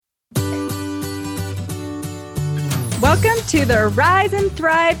Welcome to the Rise and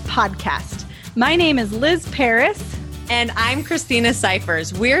Thrive podcast. My name is Liz Paris. And I'm Christina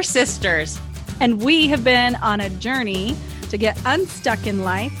Cyphers. We're sisters. And we have been on a journey to get unstuck in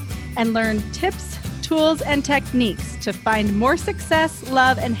life and learn tips, tools, and techniques to find more success,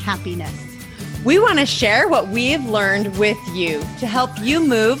 love, and happiness. We want to share what we've learned with you to help you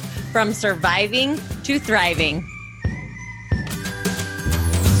move from surviving to thriving.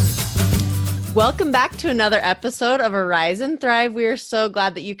 Welcome back to another episode of Arise and Thrive. We are so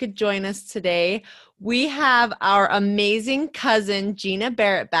glad that you could join us today. We have our amazing cousin, Gina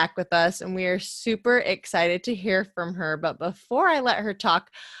Barrett, back with us, and we are super excited to hear from her. But before I let her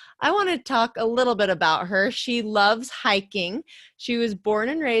talk, I want to talk a little bit about her. She loves hiking. She was born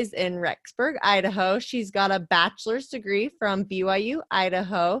and raised in Rexburg, Idaho. She's got a bachelor's degree from BYU,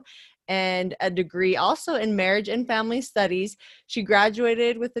 Idaho, and a degree also in marriage and family studies. She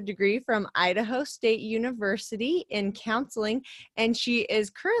graduated with a degree from Idaho State University in counseling, and she is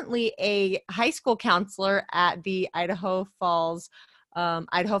currently a high school counselor at the Idaho Falls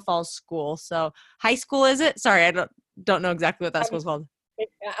School. So high school, is it? Sorry, I don't know exactly what that school's called.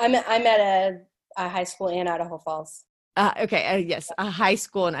 I'm at a high school in Idaho Falls. Yes, a high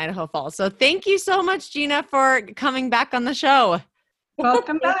school in Idaho Falls. So thank you so much, Gina, for coming back on the show.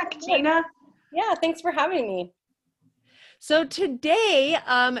 Welcome back, Gina. Yeah, thanks for having me. So today,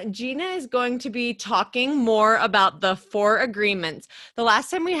 Gina is going to be talking more about the 4 agreements. The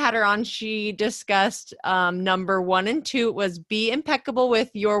last time we had her on, she discussed number 1 and 2 was be impeccable with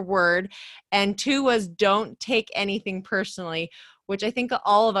your word, and 2 was don't take anything personally, which I think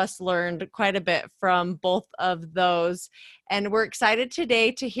all of us learned quite a bit from both of those. And we're excited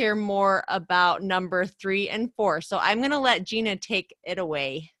today to hear more about number 3 and 4. So I'm going to let Gina take it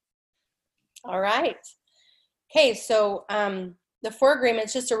away. All right. Okay, so the 4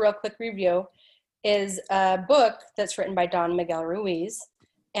 agreements, just a real quick review, is a book that's written by Don Miguel Ruiz.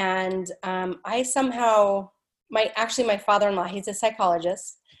 And I somehow, my father-in-law, he's a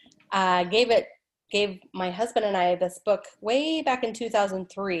psychologist, gave my husband and I this book way back in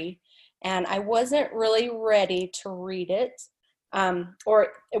 2003, and I wasn't really ready to read it. Or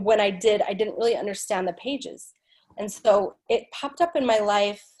when I did, I didn't really understand the pages. And so it popped up in my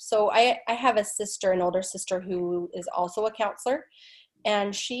life. So I have a sister, an older sister, who is also a counselor,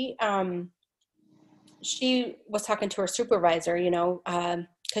 and she was talking to her supervisor, because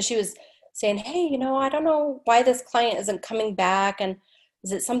she was saying, hey, I don't know why this client isn't coming back, and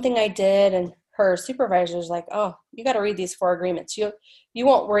is it something I did? And her supervisor's like, oh, you got to read these 4 agreements. You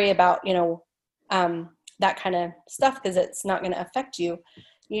won't worry about, that kind of stuff because it's not going to affect you.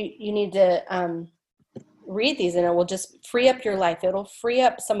 You need to read these, and it will just free up your life. It'll free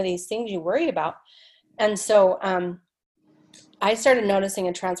up some of these things you worry about. And so I started noticing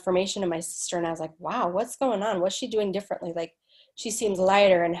a transformation in my sister, and I was like, wow, what's going on? What's she doing differently? Like, she seems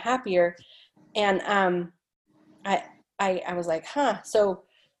lighter and happier. And I was like, huh. So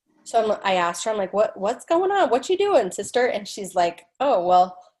I asked her, I'm like, what's going on? What you doing, sister? And she's like, oh,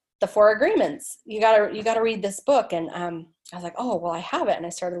 well, the 4 agreements, you gotta read this book. And I was like, oh, well, I have it. And I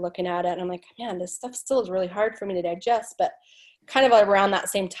started looking at it, and I'm like, man, this stuff still is really hard for me to digest. But kind of around that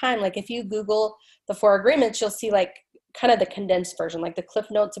same time, like if you Google the 4 agreements, you'll see like kind of the condensed version, like the Cliff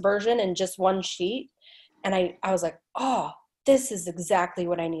Notes version in just one sheet. And I was like, oh, this is exactly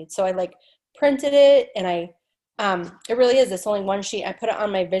what I need. So I like printed it, and it really is. It's only one sheet. I put it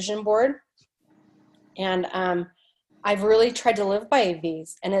on my vision board, and I've really tried to live by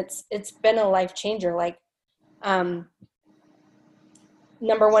these, and it's been a life changer. Like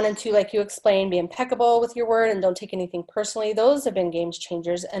number 1 and 2, like you explained, be impeccable with your word and don't take anything personally. Those have been game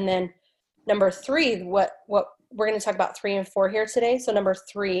changers. And then number 3, what we're going to talk about 3 and 4 here today. So number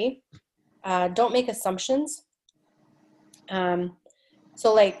 3, don't make assumptions. So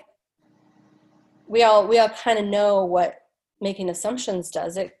like, we all kind of know what making assumptions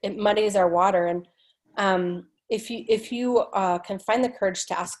does. It muddies our water. And if you can find the courage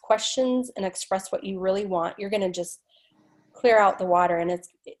to ask questions and express what you really want, you're going to just clear out the water. And it's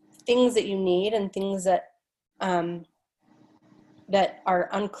things that you need and things that that are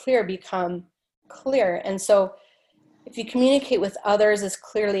unclear become clear. And so if you communicate with others as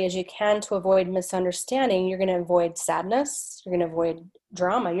clearly as you can to avoid misunderstanding, you're going to avoid sadness. You're going to avoid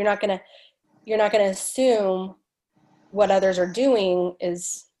drama. You're not going to assume what others are doing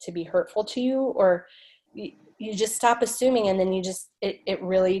is to be hurtful to you, or you just stop assuming, and then it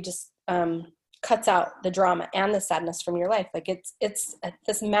really just cuts out the drama and the sadness from your life. Like it's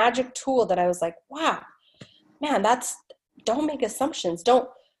this magic tool that I was like, wow, man, don't make assumptions.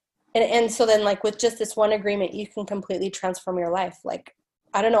 And so then like with just this one agreement, you can completely transform your life. Like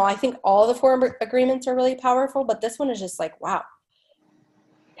I don't know. I think all the four agreements are really powerful, but this one is just like, wow.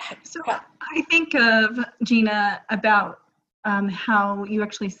 So I think of, Gina, about how you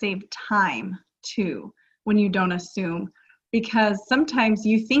actually save time too when you don't assume, because sometimes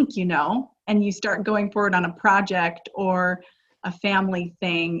you think you know, and you start going forward on a project or a family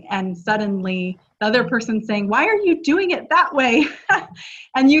thing, and suddenly the other person's saying, why are you doing it that way?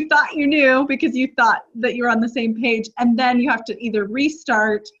 And you thought you knew because you thought that you're on the same page, and then you have to either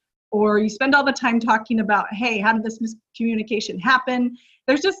restart, or you spend all the time talking about, hey, how did this miscommunication happen?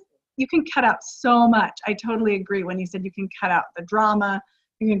 There's just, you can cut out so much. I totally agree when you said you can cut out the drama,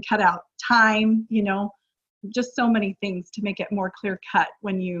 you can cut out time, just so many things to make it more clear cut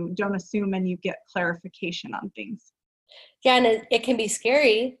when you don't assume and you get clarification on things. Yeah, and it can be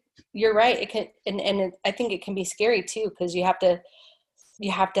scary. You're right. It can, and I think it can be scary too, because you have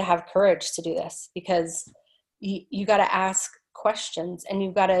to have courage to do this, because you got to ask questions, and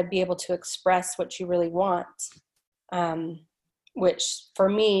you've got to be able to express what you really want. Which for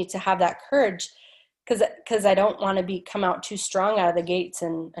me, to have that courage, because I don't want to come out too strong out of the gates,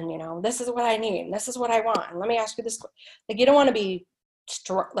 and this is what I need, and this is what I want, and let me ask you this. Like, you don't want to be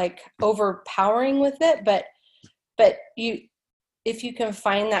like overpowering with it, but if you can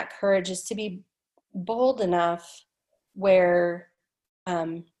find that courage, is to be bold enough where,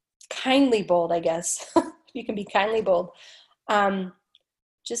 kindly bold, I guess. You can be kindly bold.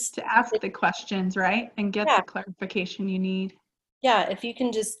 Just to ask the questions, right? And get the clarification you need. Yeah, if you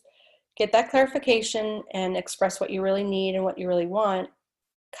can just get that clarification and express what you really need and what you really want,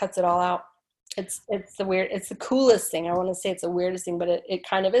 cuts it all out. It's the coolest thing. I want to say it's the weirdest thing, but it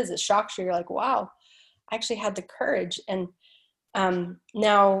kind of is. It shocks you. You're like, wow, I actually had the courage. And now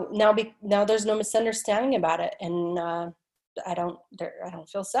there's no misunderstanding about it. And I don't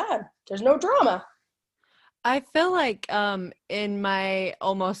feel sad. There's no drama. I feel like in my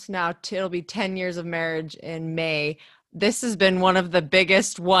almost now, it'll be 10 years of marriage in May, this has been one of the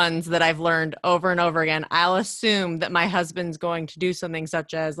biggest ones that I've learned over and over again. I'll assume that my husband's going to do something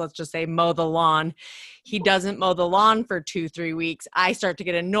such as, let's just say, mow the lawn. He doesn't mow the lawn for 2-3 weeks. I start to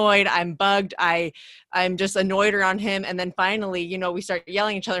get annoyed. I'm bugged. I'm just annoyed around him. And then finally, we start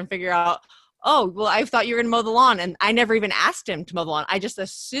yelling at each other and figure out, oh, well, I thought you were going to mow the lawn. And I never even asked him to mow the lawn. I just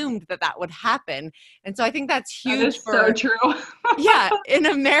assumed that would happen. And so I think that's huge. That is so true. Yeah. In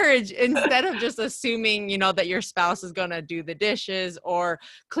a marriage, instead of just assuming, that your spouse is going to do the dishes or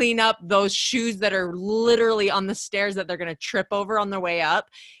clean up those shoes that are literally on the stairs that they're going to trip over on their way up,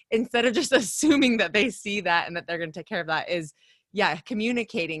 instead of just assuming that they see that and that they're going to take care of that, is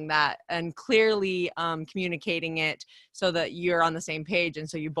communicating that and clearly communicating it so that you're on the same page, and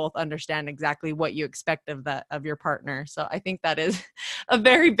so you both understand exactly what you expect of your partner. So I think that is a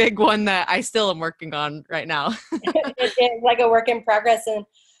very big one that I still am working on right now. It's like a work in progress. And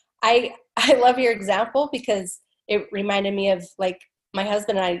I love your example, because it reminded me of like my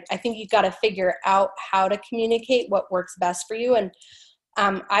husband and I think you've got to figure out how to communicate what works best for you. And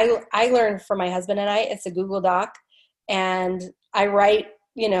I learned from my husband and I, it's a Google Doc, and I write,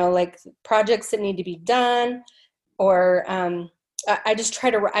 like projects that need to be done, or I just try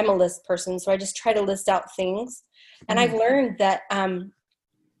to, I'm a list person, so I just try to list out things. And I've learned that and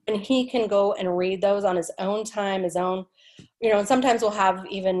he can go and read those on his own time, and sometimes we'll have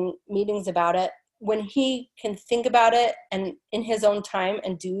even meetings about it. When he can think about it and in his own time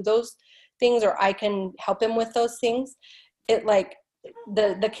and do those things, or I can help him with those things, it like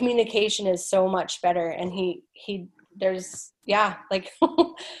the communication is so much better. And there's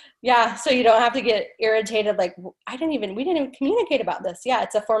so you don't have to get irritated like, we didn't even communicate about this.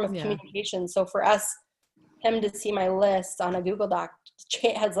 It's a form of communication. So for him to see my list on a Google Doc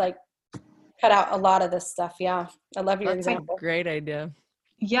has like cut out a lot of this stuff. I love your example. That's a great idea.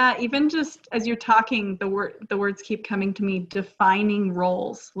 Even just as you're talking, the words keep coming to me, defining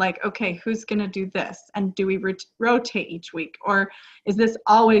roles. Like, okay, who's going to do this? And do we rotate each week? Or is this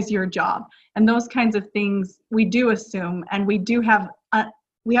always your job? And those kinds of things we do assume, and we do have,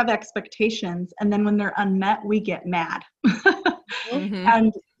 we have expectations. And then when they're unmet, we get mad. Mm-hmm.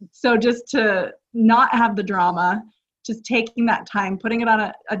 And so just to not have the drama, just taking that time, putting it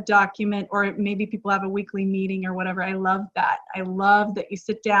on a document, or maybe people have a weekly meeting or whatever. I love that. I love that you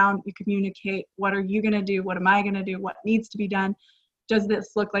sit down, you communicate. What are you going to do? What am I going to do? What needs to be done? Does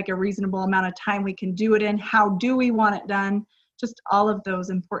this look like a reasonable amount of time we can do it in? How do we want it done? Just all of those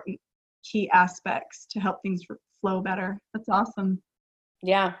important key aspects to help things flow better. That's awesome.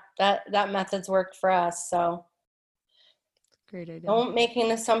 Yeah, that method's worked for us. So great idea. Don't make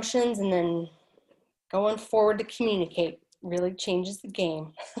any assumptions, and then going forward to communicate really changes the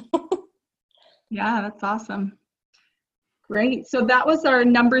game. Yeah, that's awesome. Great. So that was our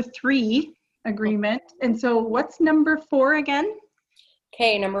number 3 agreement. And so what's number 4 again?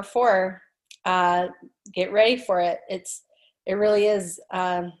 Okay, number 4, get ready for it. It really is,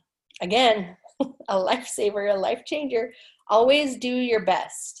 again, a lifesaver, a life changer. Always do your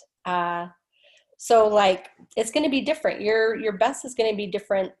best. So like, it's going to be different. Your best is going to be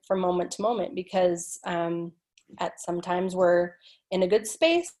different from moment to moment because at sometimes we're in a good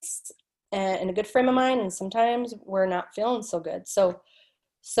space and in a good frame of mind, and sometimes we're not feeling so good. So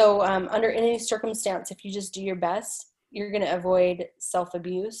under any circumstance, if you just do your best, you're going to avoid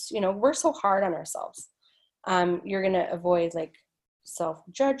self-abuse. You know, we're so hard on ourselves. You're going to avoid like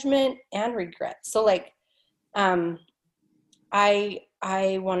self-judgment and regret. So like, I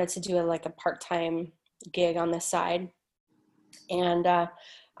wanted to do a part-time gig on the side, and I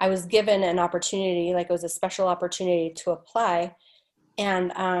was given an opportunity, like it was a special opportunity to apply,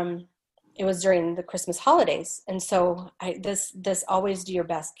 and it was during the Christmas holidays. And so this always do your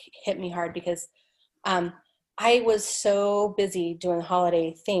best hit me hard because I was so busy doing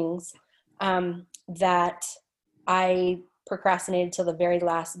holiday things that I procrastinated till the very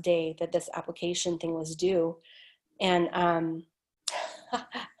last day that this application thing was due. And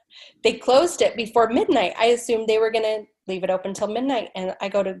they closed it before midnight. I assumed they were going to leave it open till midnight. And I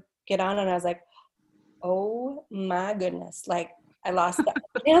go to get on and I was like, oh my goodness. Like I lost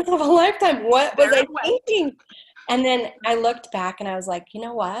the chance of a lifetime. What was I thinking? And then I looked back and I was like, you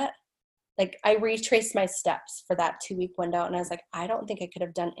know what? Like I retraced my steps for that 2-week window. And I was like, I don't think I could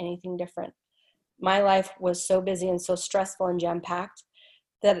have done anything different. My life was so busy and so stressful and jam-packed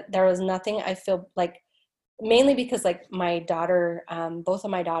that there was nothing I feel like, mainly because like my daughter, both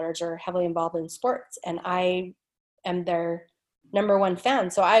of my daughters are heavily involved in sports and I am their number one fan.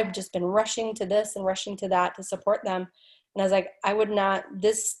 So I've just been rushing to this and rushing to that to support them. And I was like, I would not,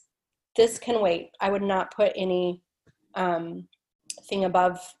 this can wait. I would not put any thing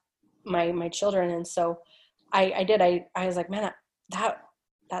above my children. And so I did. I was like, man,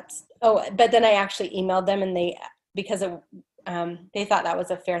 that's, but then I actually emailed them and because they thought that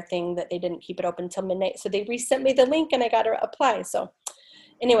was a fair thing that they didn't keep it open until midnight. So they resent me the link and I got to apply. So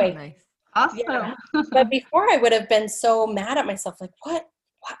anyway, nice. Awesome. Yeah. But before I would have been so mad at myself. Like,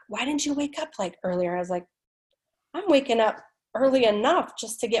 why didn't you wake up like earlier? I was like, I'm waking up early enough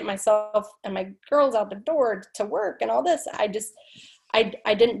just to get myself and my girls out the door to work and all this. I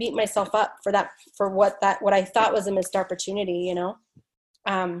didn't beat myself up for that, for what I thought was a missed opportunity, you know?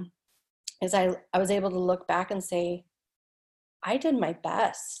 Is I was able to look back and say, I did my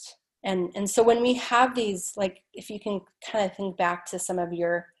best. And so when we have these, like, if you can kind of think back to some of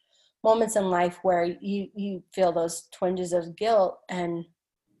your moments in life where you feel those twinges of guilt and,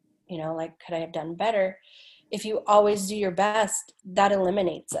 you know, like, could I have done better? If you always do your best, that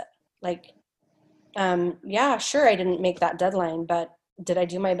eliminates it. Like, yeah, sure, I didn't make that deadline, but did I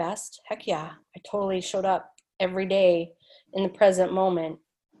do my best? Heck yeah. I totally showed up every day in the present moment.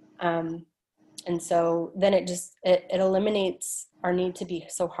 And so then it eliminates our need to be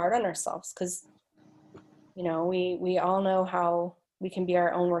so hard on ourselves, because, you know, we all know how we can be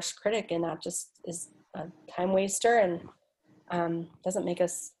our own worst critic, and that just is a time waster and doesn't make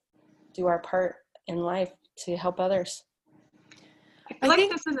us do our part in life to help others. I feel like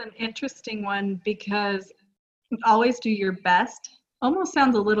this is an interesting one because always do your best almost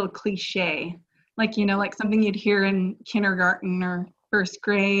sounds a little cliche, like, you know, like something you'd hear in kindergarten or first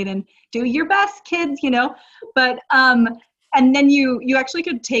grade, and do your best, kids, you know. But and then you actually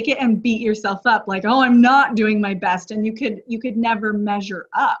could take it and beat yourself up, like, oh, I'm not doing my best, and you could never measure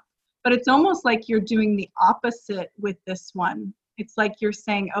up. But it's almost like you're doing the opposite with this one. It's like you're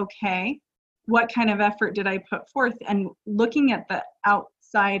saying, okay, what kind of effort did I put forth? And looking at the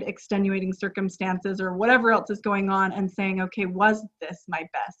outside extenuating circumstances or whatever else is going on and saying, okay, was this my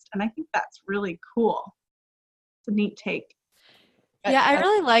best? And I think that's really cool. It's a neat take. Yeah, I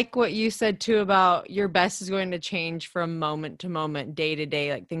really like what you said too about your best is going to change from moment to moment, day to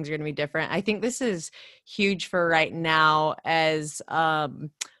day, like things are going to be different. I think this is huge for right now as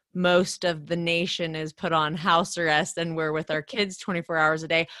most of the nation is put on house arrest and we're with our kids 24 hours a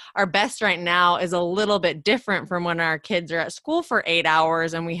day. Our best right now is a little bit different from when our kids are at school for 8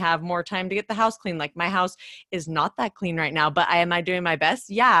 hours and we have more time to get the house clean. Like my house is not that clean right now, but am I doing my best?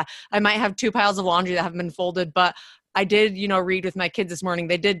 Yeah, I might have 2 piles of laundry that haven't been folded, but I did, you know, read with my kids this morning.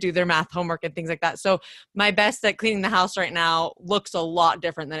 They did do their math homework and things like that. So my best at cleaning the house right now looks a lot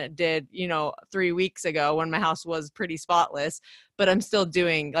different than it did, you know, 3 weeks ago when my house was pretty spotless. But I'm still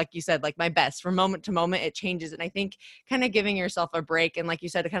doing, like you said, like my best. From moment to moment, it changes. And I think kind of giving yourself a break and, like you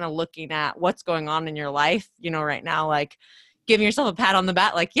said, kind of looking at what's going on in your life, you know, right now, like, giving yourself a pat on the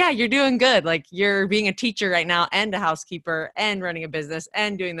back, like, yeah, you're doing good. Like, you're being a teacher right now and a housekeeper and running a business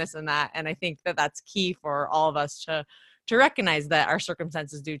and doing this and that. And I think that that's key for all of us to recognize that our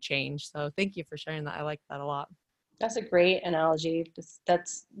circumstances do change. So thank you for sharing that. I like that a lot. That's a great analogy.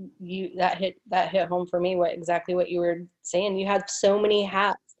 That's you, that hit home for me, exactly what you were saying. You had so many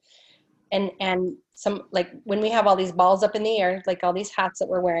hats, and some, like, when we have all these balls up in the air, like all these hats that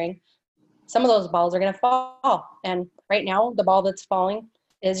we're wearing, some of those balls are going to fall. And right now, the ball that's falling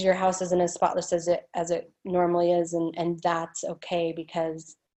is your house isn't as spotless as it normally is, and that's okay,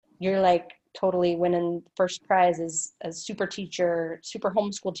 because you're like totally winning first prize as super teacher, super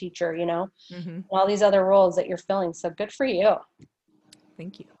homeschool teacher, you know, all these other roles that you're filling. So good for you.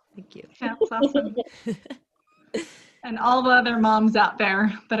 Thank you. Thank you. That's awesome. And all the other moms out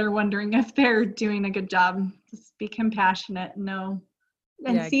there that are wondering if they're doing a good job, just be compassionate, know,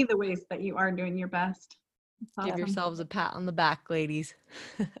 and see the ways that you are doing your best. Give yourselves a pat on the back, ladies.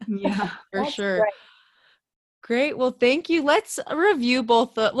 Yeah, for That's sure. Right. Great. Well, thank you. Let's review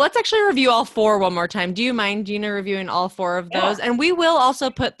let's actually review all 4 one more time. Do you mind, Gina, reviewing all 4 of those? And we will also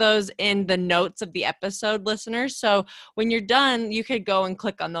put those in the notes of the episode, listeners. So when you're done, you could go and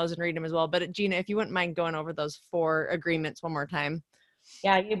click on those and read them as well. But Gina, if you wouldn't mind going over those 4 agreements one more time.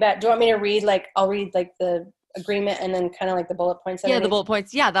 Yeah, you bet. Do you want me to read, I'll read the agreement and then kind of like the bullet points? Yeah, the bullet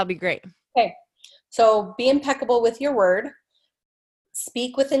points. Yeah, that'll be great. Okay. So be impeccable with your word.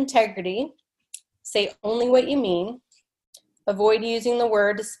 Speak with integrity. Say only what you mean. Avoid using the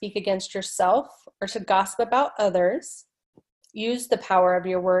word to speak against yourself or to gossip about others. Use the power of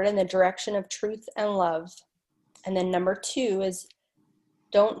your word in the direction of truth and love. And then number 2 is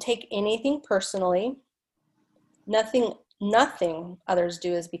don't take anything personally. Nothing others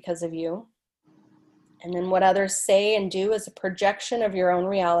do is because of you. And then what others say and do is a projection of your own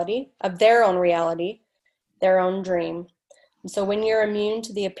reality, of their own reality, their own dream. And so when you're immune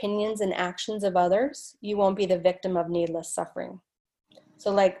to the opinions and actions of others, you won't be the victim of needless suffering.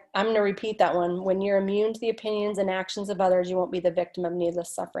 So I'm going to repeat that one. When you're immune to the opinions and actions of others, you won't be the victim of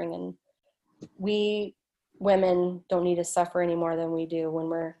needless suffering. And we women don't need to suffer any more than we do when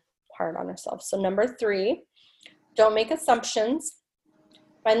we're hard on ourselves. So number 3, don't make assumptions.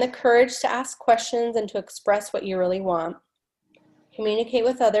 Find the courage to ask questions and to express what you really want. Communicate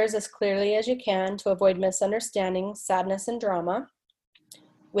with others as clearly as you can to avoid misunderstanding, sadness, and drama.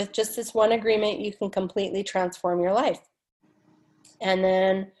 With just this one agreement, you can completely transform your life. And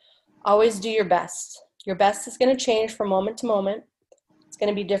then always do your best. Your best is going to change from moment to moment. It's going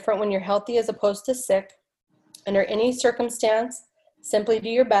to be different when you're healthy as opposed to sick. Under any circumstance, simply do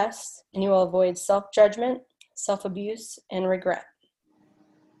your best, and you will avoid self-judgment, self-abuse, and regret.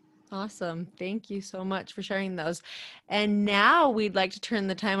 Awesome. Thank you so much for sharing those. And now we'd like to turn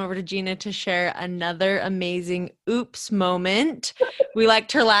the time over to Gina to share another amazing oops moment. We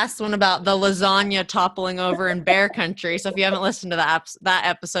liked her last one about the lasagna toppling over in bear country. So if you haven't listened to that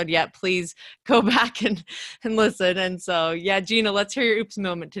episode yet, please go back and listen. And so, yeah, Gina, let's hear your oops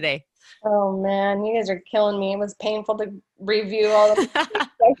moment today. Oh man, you guys are killing me. It was painful to review all the mistakes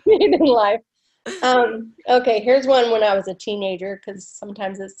I made in life. Okay, here's one when I was a teenager, because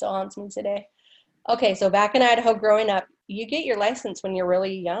sometimes it still haunts me today. Okay, so back in Idaho growing up, you get your license when you're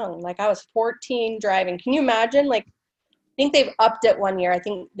really young. I was 14 driving. Can you imagine? I think they've upped it one year. I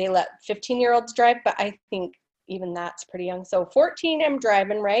think they let 15-year-olds drive, but I think even that's pretty young. So 14, I'm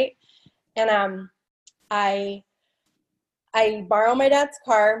driving, right? And I borrow my dad's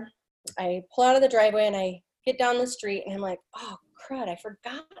car. I pull out of the driveway and I get down the street and I'm like, oh crud, I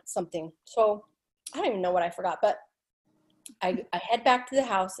forgot something. So I don't even know what I forgot, but I head back to the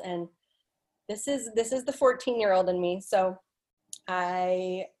house, and this is the 14-year-old in me. So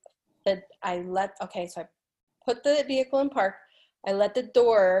I put the vehicle in park. I let the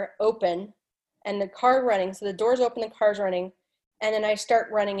door open and the car running. So the door's open, the car's running, and then I start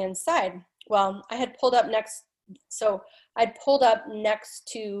running inside. Well, I had pulled up next. So I'd pulled up next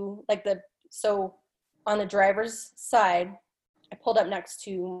to so on the driver's side, I pulled up next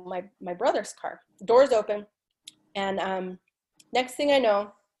to my brother's car. The door's open, and next thing I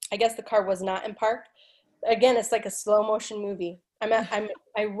know, I guess the car was not in park. Again, it's like a slow motion movie. I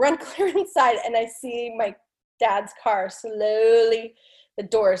run clear inside, and I see my dad's car slowly, the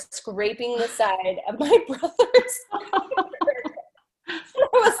door scraping the side of my brother's car. I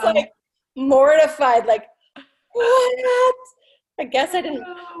was mortified, what? I guess I didn't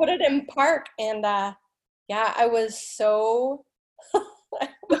put it in park. And yeah, I was so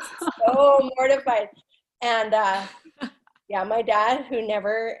mortified. And yeah, my dad, who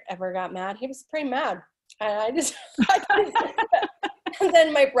never ever got mad, he was pretty mad. And I just and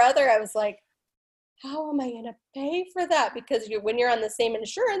then my brother, I was like, how am I going to pay for that? Because when you're on the same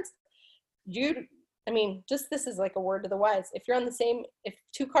insurance, just this is like a word to the wise. If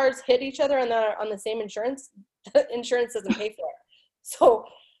two cars hit each other on the same insurance, the insurance doesn't pay for it. So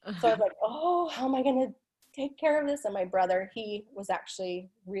I was like, oh, how am I going to take care of this? And my brother, he was actually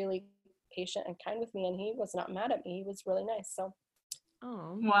really patient and kind with me, and he was not mad at me. He was really nice. So,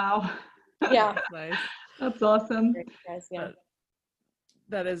 Oh, wow. yeah. nice. That's awesome. Great, guys, yeah.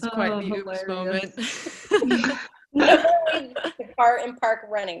 That is quite the oops moment. Never leave the car in park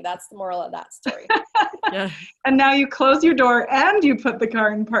running. That's the moral of that story. Yeah. And now you close your door and you put the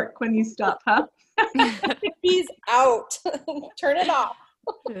car in park when you stop, huh? He's out. Turn it off.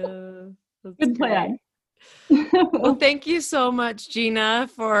 Yeah, Good plan. Well, thank you so much, Gina,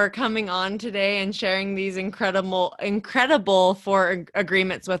 for coming on today and sharing these incredible for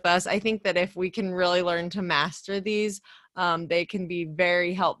agreements with us. I think that if we can really learn to master these, they can be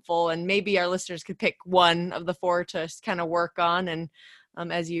very helpful, and maybe our listeners could pick one of the 4 to kind of work on. And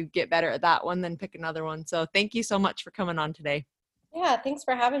as you get better at that one, then pick another one. So thank you so much for coming on today. Yeah, thanks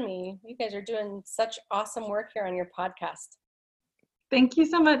for having me. You guys are doing such awesome work here on your podcast. Thank you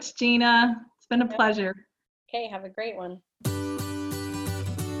so much, Gina. It's been a pleasure. Okay, have a great one.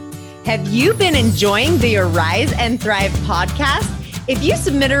 Have you been enjoying the Arise and Thrive podcast? If you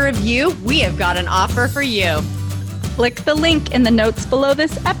submit a review, we have got an offer for you. Click the link in the notes below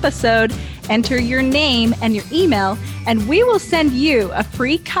this episode, enter your name and your email, and we will send you a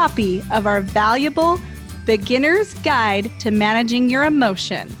free copy of our valuable Beginner's Guide to Managing Your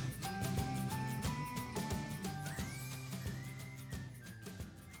Emotions.